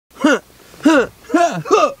Whoa!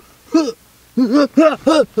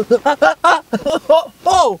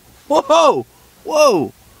 Whoa!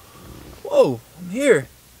 Whoa! Whoa! I'm here.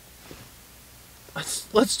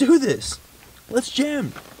 Let's do this. Let's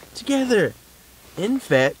jam together.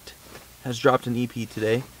 Infekt has dropped an EP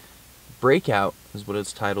today. Breakout is what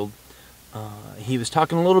it's titled. He was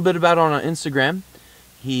talking a little bit about it on Instagram.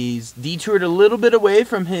 He's detoured a little bit away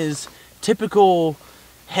from his typical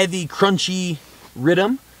heavy, crunchy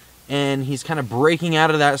rhythm, and he's kind of breaking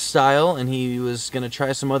out of that style, and he was going to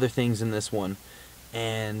try some other things in this one.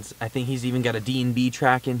 And I think he's even got a D&B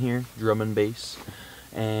track in here, drum and bass,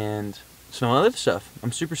 and some other stuff.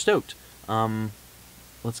 I'm super stoked.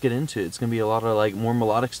 Let's get into it. It's going to be a lot of like more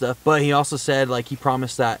melodic stuff, but he also said like he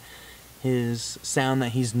promised that his sound that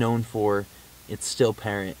he's known for, it's still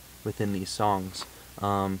apparent within these songs.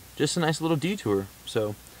 Just a nice little detour.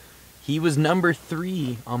 So he was number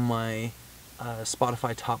 3 on my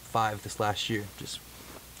Spotify top 5 this last year. Just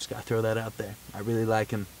gotta throw that out there. I really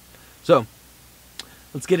like him. So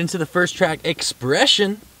let's get into the first track,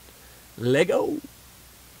 Expression. Lego.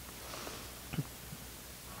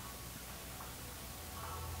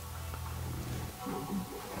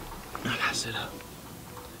 I gotta sit up.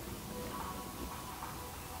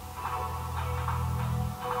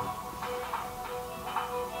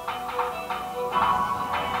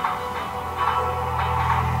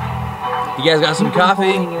 You guys got some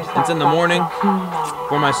coffee? It's in the morning.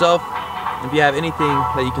 For myself, if you have anything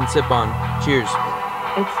that you can sip on, cheers.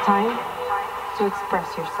 It's time to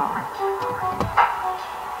express yourself.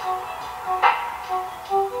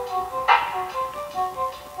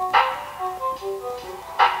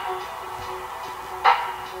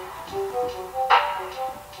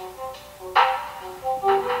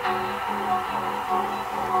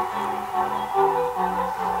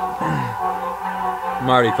 I'm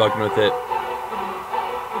already fucking with it.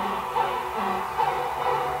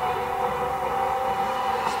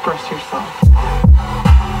 Express yourself.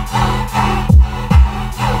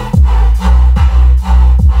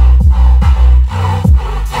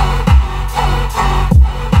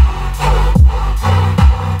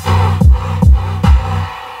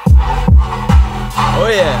 Oh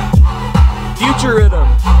yeah. Future rhythm.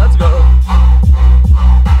 Let's go.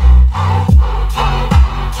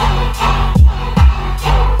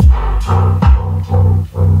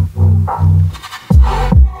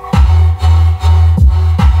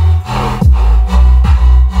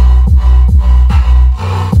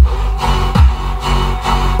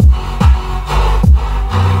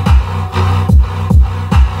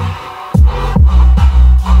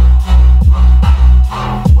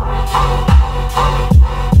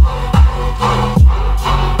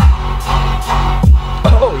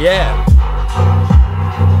 Yeah.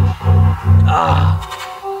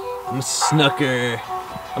 I'm a snucker.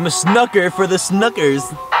 I'm a snucker for the snuckers.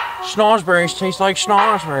 Schnozberries taste like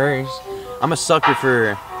schnozberries. I'm a sucker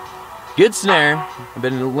for good snare. I've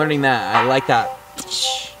been learning that. I like that.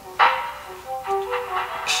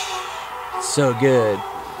 So good.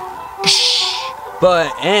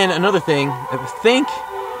 But, and another thing, I think,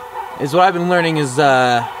 is what I've been learning is,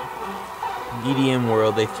 EDM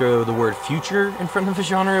world, they throw the word future in front of the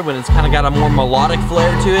genre when it's kind of got a more melodic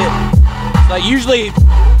flair to it. It's like usually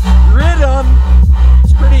rhythm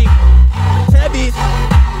is pretty heavy,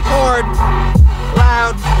 hard,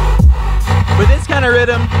 loud, but this kind of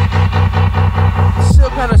rhythm is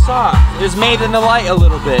still kind of soft. It's made in the light a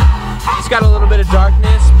little bit. It's got a little bit of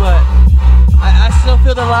darkness, but I still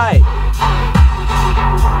feel the light.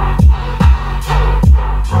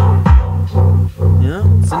 Yeah,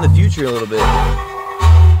 it's in the future a little bit.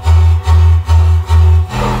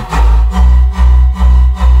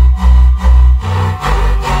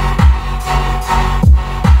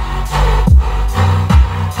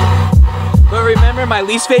 But remember my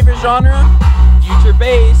least favorite genre? Future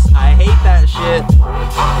bass. I hate that shit.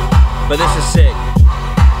 But this is sick.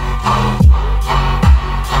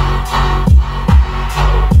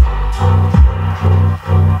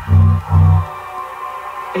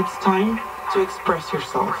 It's time to express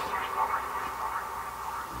yourself.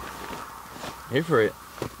 Here for it.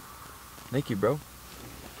 Thank you, bro.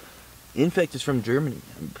 Infekt is from Germany,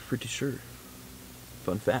 I'm pretty sure.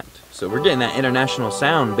 Fun fact. So we're getting that international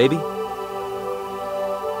sound, baby.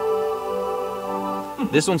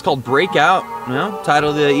 This one's called Breakout, you know, title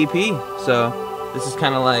of the EP. So this is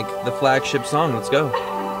kind of like the flagship song. Let's go.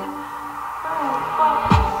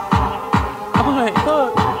 Alright,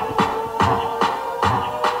 fuck.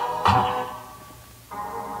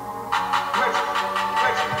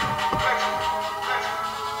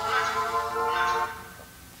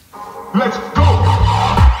 Let's go!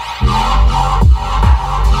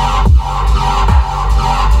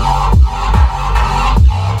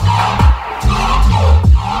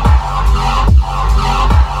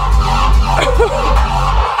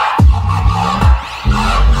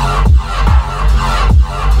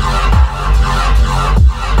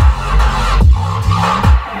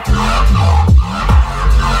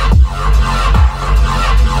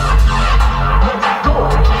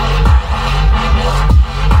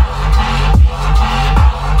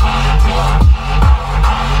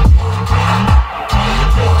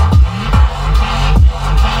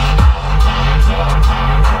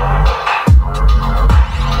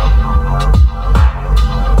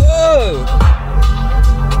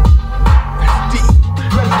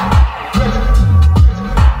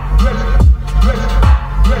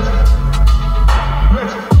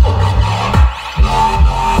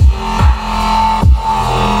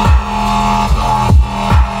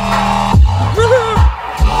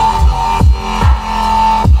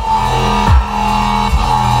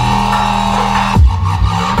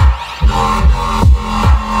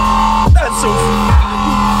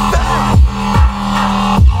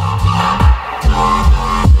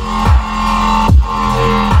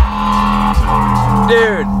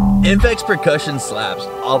 Dude, Infekt's percussion slaps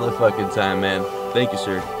all the fucking time, man. Thank you,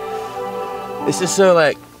 sir. It's just so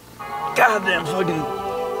like, goddamn fucking,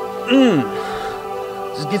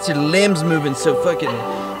 just gets your limbs moving so fucking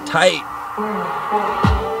tight.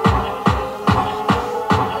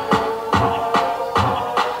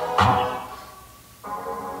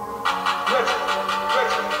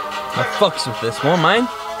 I fucks with this. Want mine?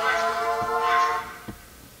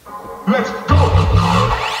 Let's go!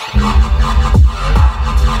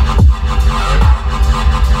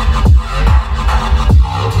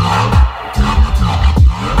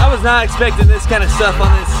 I was not expecting this kind of stuff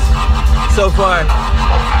on this so far.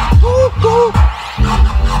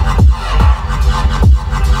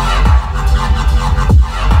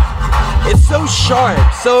 It's so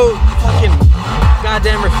sharp, so fucking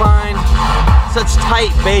goddamn refined. Such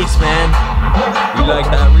tight bass, man. You like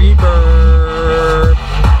that reverb?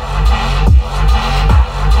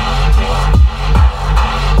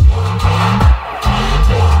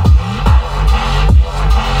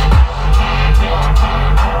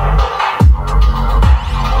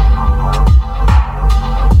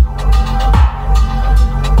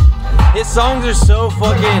 His songs are so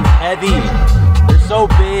fucking heavy. They're so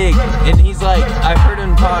big, and he's like, I've heard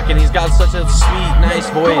him talk, and he's got such a sweet, nice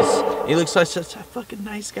voice. He looks like such a fucking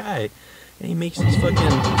nice guy, and he makes these fucking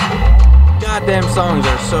goddamn songs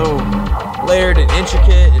that are so layered and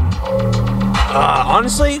intricate. And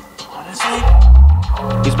honestly,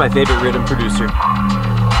 he's my favorite rhythm producer.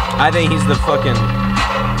 I think he's the fucking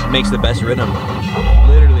makes the best rhythm.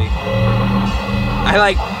 Literally, I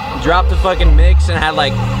like dropped the fucking mix and had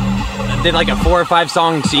like. Did like a 4 or 5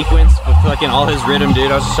 song sequence with fucking all his rhythm,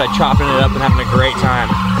 dude. I was just like chopping it up and having a great time.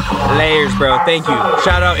 Layers, bro. Thank you.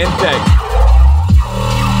 Shout out Infekt.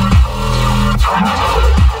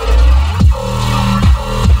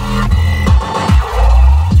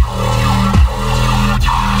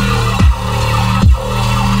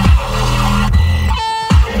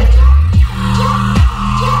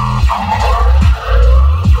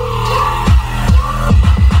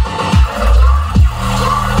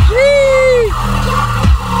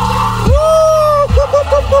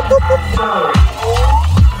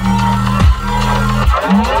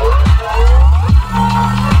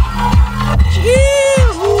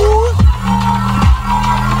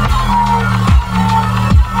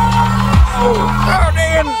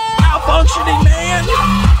 Malfunctioning, man.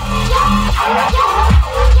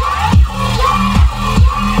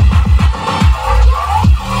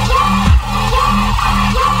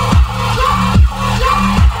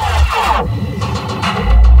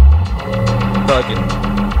 Fucking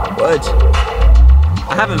what?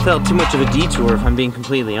 I haven't felt too much of a detour, if I'm being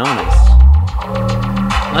completely honest.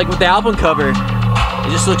 Like with the album cover,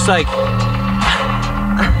 it just looks like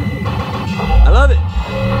I love it.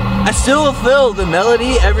 I still feel the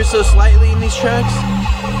melody ever so slightly in these tracks,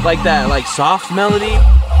 like that, like soft melody.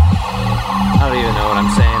 I don't even know what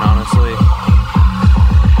I'm saying, honestly.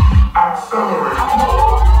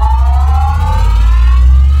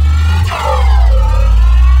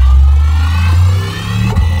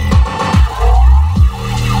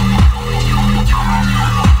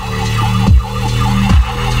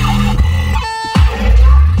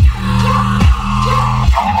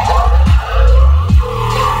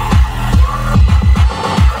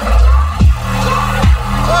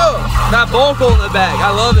 That vocal in the back,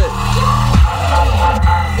 I love it.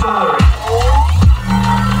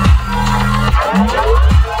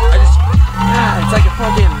 It's like a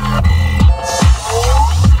fucking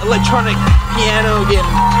electronic piano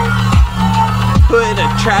getting put in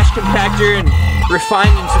a trash compactor and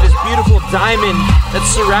refined into this beautiful diamond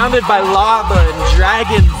that's surrounded by lava and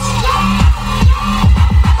dragons.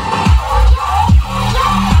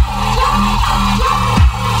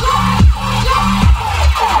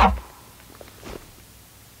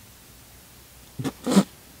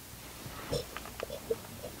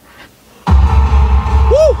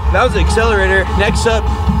 That was the Accelerator. Next up,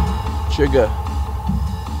 Trigger.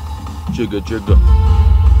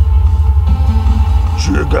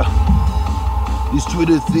 This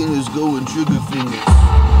Twitter thing is going trigger fingers.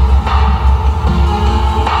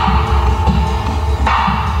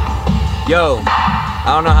 Yo,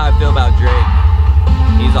 I don't know how I feel about Drake.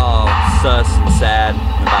 He's all sus and sad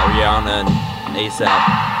about Rihanna and ASAP.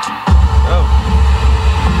 Oh,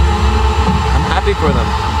 I'm happy for them.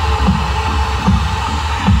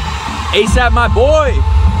 ASAP, my boy!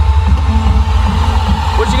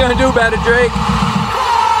 What you gonna do about it, Drake?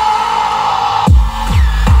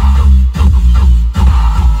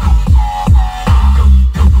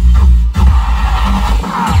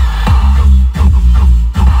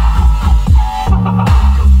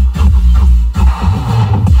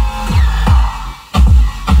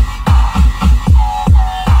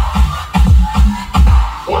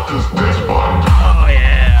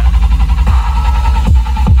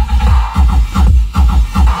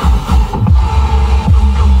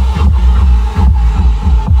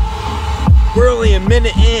 a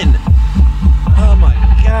minute in. Oh my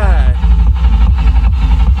God.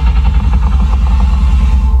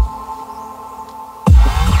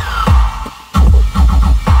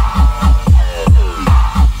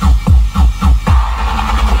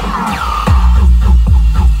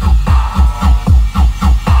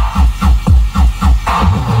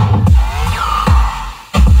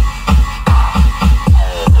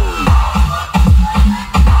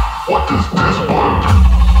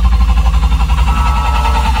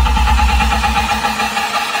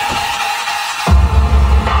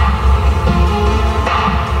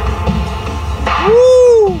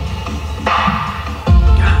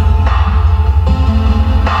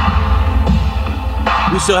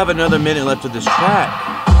 We still have another minute left of this track.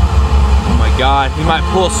 Oh my God, he might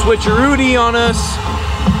pull a switcheroonie on us.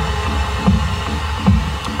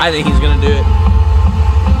 I think he's gonna do it.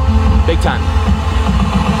 Big time.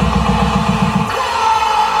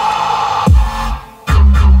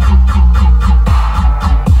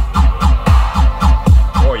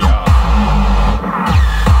 Oh yeah.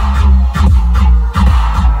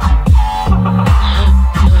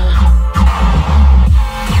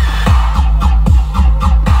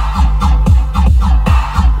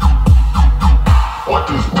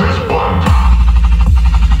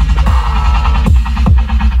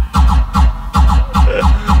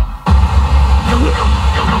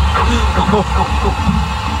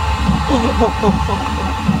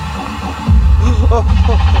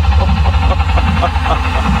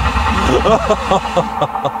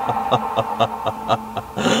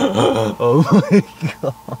 Oh my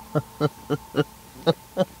God.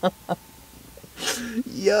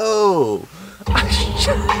 Yo,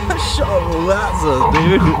 show lots of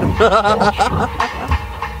dude.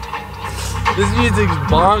 This music's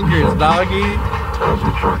bonkers, doggy.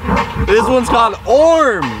 This one's called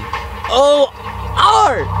Orm.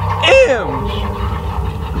 O-R-M.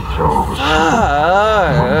 Fuck.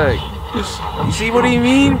 You see what I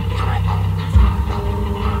mean?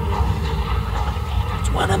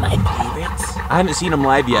 It's one of my favorites. I haven't seen him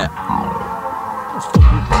live yet.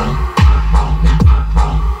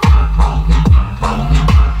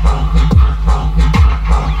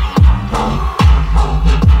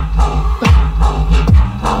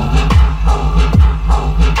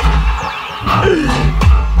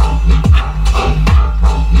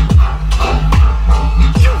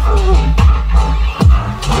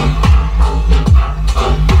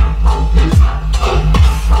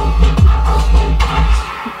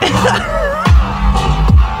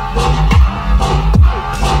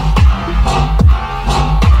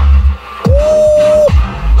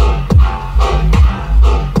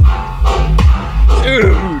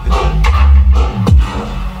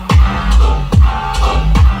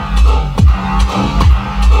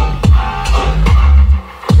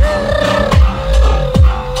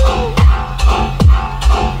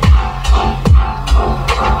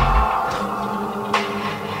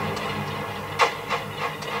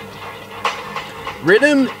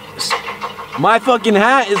 Rhythm, my fucking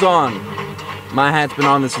hat is on. My hat's been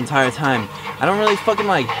on this entire time. I don't really fucking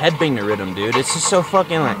like headbang the rhythm, dude. It's just so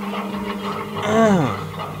fucking like,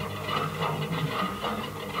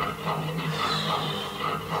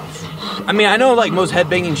 I mean, I know like most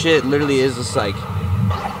headbanging shit literally is just like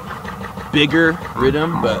bigger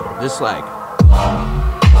rhythm, but this like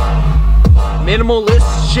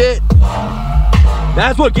minimalist shit,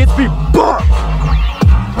 that's what gets me bucked.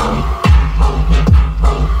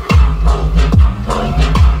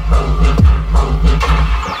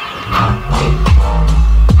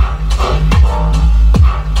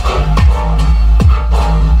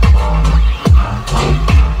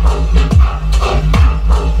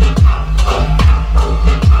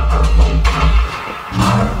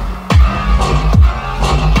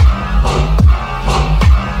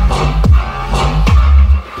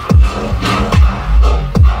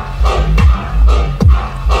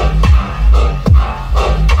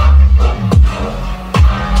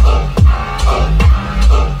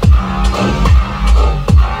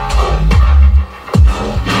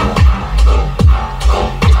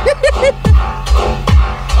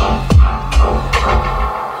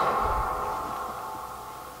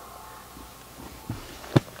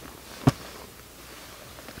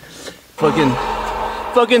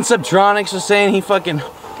 Fucking Subtronics was saying he fucking,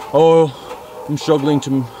 oh, I'm struggling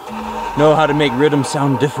to know how to make rhythm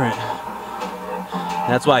sound different.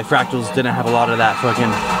 That's why Fractals didn't have a lot of that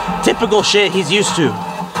fucking typical shit he's used to.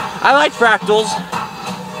 I like Fractals,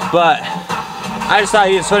 but I just thought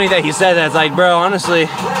it was funny that he said that. It's like, bro, honestly,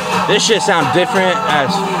 this shit sounds different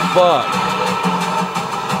as fuck.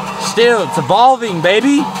 Still, it's evolving,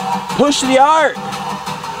 baby. Push the art.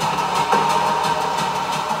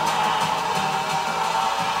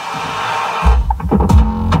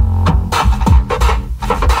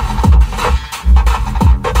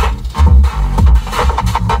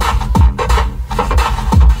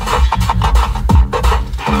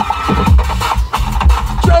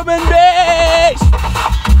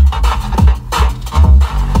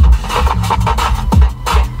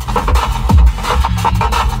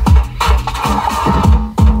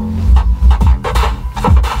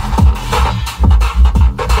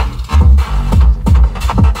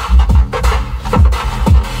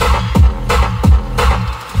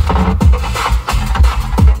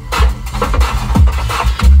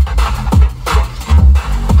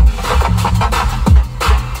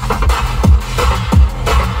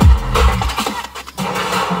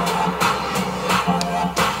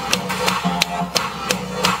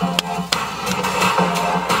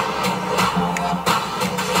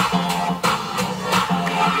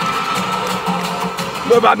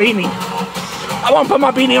 Where's my beanie? I won't put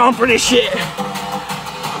my beanie on for this shit.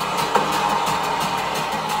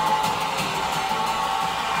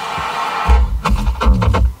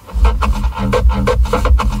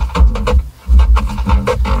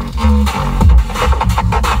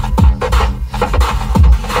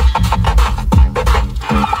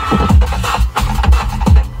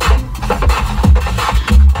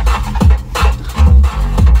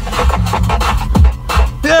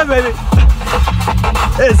 Yeah, baby.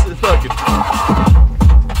 This is fucking.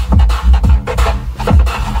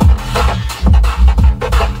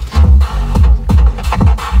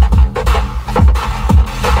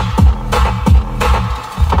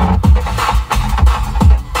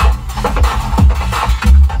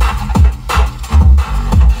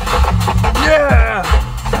 Yeah!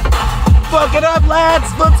 Fuck it up, lads!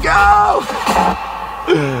 Let's go!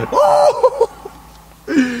 Oh!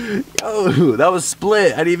 Yo, that was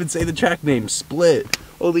Split. I didn't even say the track name. Split.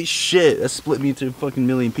 Holy shit, that split me into a fucking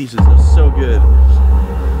million pieces. That was so good.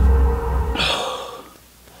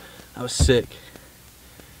 That was sick.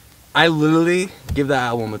 I literally give that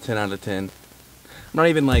album a 10 out of 10. I'm not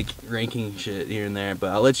even like ranking shit here and there,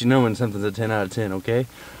 but I'll let you know when something's a 10 out of 10, okay?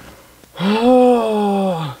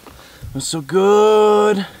 Oh, that was so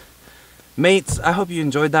good. Mates, I hope you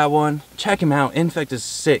enjoyed that one. Check him out. Infekt is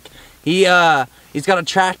sick. He's got a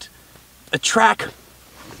track.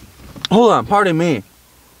 Hold on, pardon me.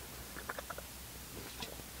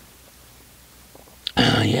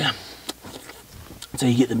 Yeah. That's how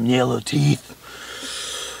you get them yellow teeth.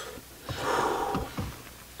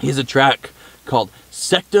 He has a track called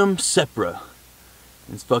Sectum Sepra.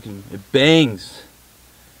 It's fucking, it bangs.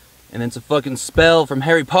 And it's a fucking spell from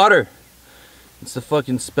Harry Potter. It's the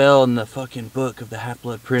fucking spell in the fucking book of the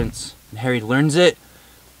Half-Blood Prince. And Harry learns it.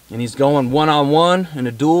 And he's going one-on-one in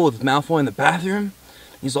a duel with Malfoy in the bathroom.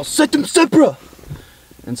 He's all, Sectum Sepra!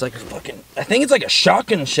 And it's like a fucking, I think it's like a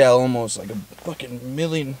shotgun shell almost. Like a fucking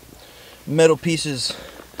million metal pieces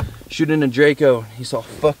shooting a Draco. He's all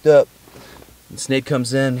fucked up. And Snape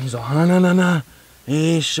comes in. He's all, ha-na-na-na.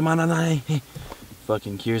 Hey,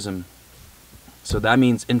 fucking cures him. So that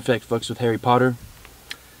means Infekt fucks with Harry Potter.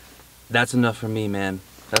 That's enough for me, man.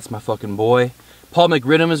 That's my fucking boy. Paul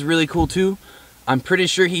McRhythm is really cool too. I'm pretty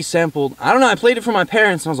sure he sampled, I don't know, I played it for my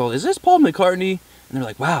parents and I was like, is this Paul McCartney? And they're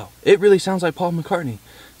like, wow, it really sounds like Paul McCartney.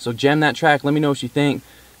 So jam that track, let me know what you think.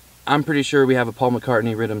 I'm pretty sure we have a Paul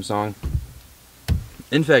McCartney rhythm song.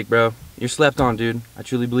 Infekt, bro, you're slept on, dude. I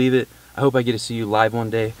truly believe it. I hope I get to see you live one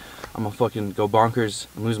day. I'm gonna fucking go bonkers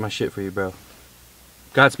and lose my shit for you, bro.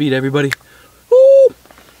 Godspeed, everybody.